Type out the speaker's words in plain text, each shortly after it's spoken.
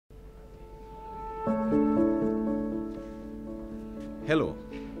Hello,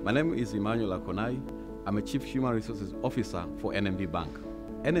 my name is Emmanuel Akonai. I'm a Chief Human Resources Officer for NMB Bank.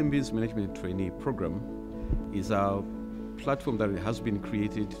 NMB's Management Trainee Program is a platform that has been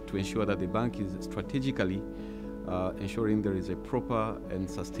created to ensure that the bank is strategically ensuring there is a proper and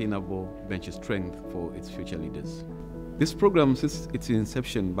sustainable bench strength for its future leaders. This program, since its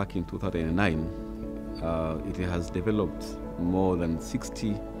inception back in 2009, it has developed more than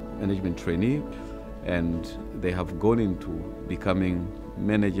 60 management trainees, and they have gone into becoming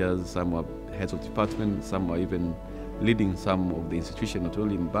managers. Some are heads of department, some are even leading some of the institutions, not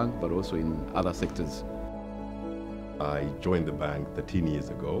only in bank but also in other sectors. I joined the bank 13 years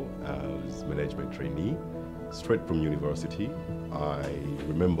ago as management trainee, straight from university. I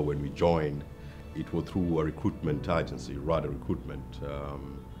remember when we joined, it was through a recruitment agency, rather recruitment.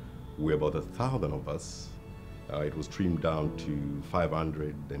 We were about 1,000 of us. It was trimmed down to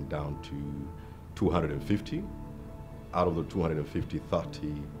 500, then down to 250. Out of the 250,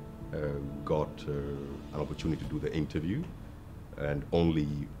 30 got an opportunity to do the interview, and only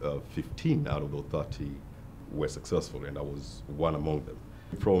 15 out of those 30 were successful, and I was one among them.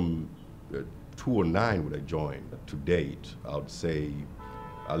 From 2009 when I joined to date, I would say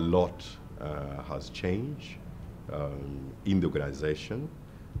a lot has changed in the organization,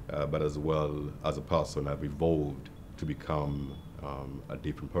 but as well as a person, I've evolved to become a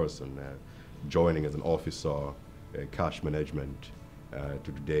different person, joining as an officer, cash management,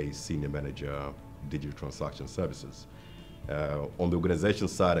 to today's senior manager, digital transaction services. On the organization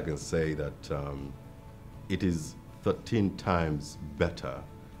side, I can say that it is 13 times better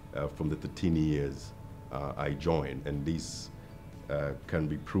from the 13 years I joined, and this can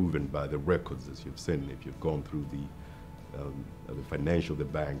be proven by the records, as you've seen. If you've gone through the financial of the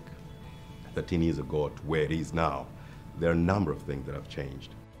bank 13 years ago to where it is now, there are a number of things that have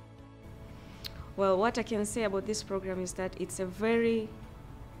changed. Well, what I can say about this program is that it's a very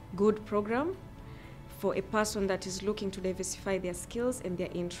good program for a person that is looking to diversify their skills and their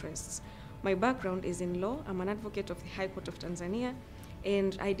interests. My background is in law. I'm an advocate of the High Court of Tanzania,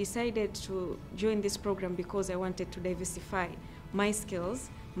 and I decided to join this program because I wanted to diversify my skills,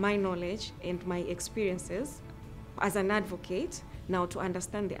 my knowledge, and my experiences as an advocate, now to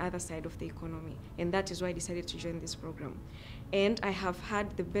understand the other side of the economy. And that is why I decided to join this program. And I have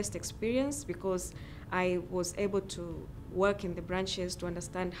had the best experience because I was able to work in the branches to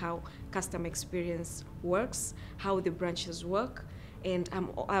understand how customer experience works, how the branches work, and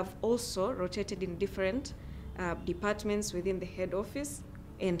I've also rotated in different departments within the head office,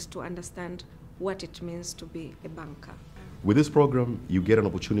 and to understand what it means to be a banker. With this program, you get an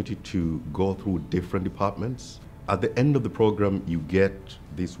opportunity to go through different departments. At the end of the program, you get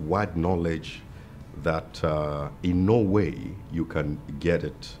this wide knowledge that in no way you can get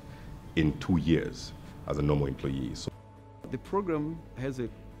it in 2 years as a normal employee. So the program has a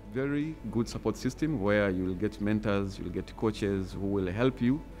very good support system where you will get mentors, you'll get coaches who will help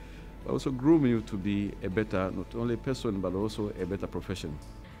you, but also groom you to be a better, not only person, but also a better profession.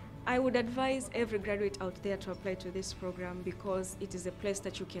 I would advise every graduate out there to apply to this program because it is a place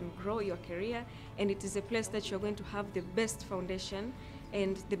that you can grow your career, and it is a place that you're going to have the best foundation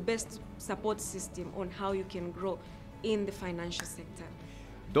and the best support system on how you can grow in the financial sector.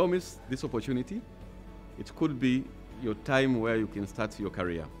 Don't miss this opportunity. It could be your time where you can start your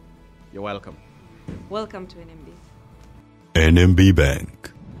career. You're welcome. Welcome to NMB. NMB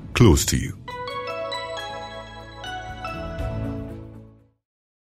Bank, close to you.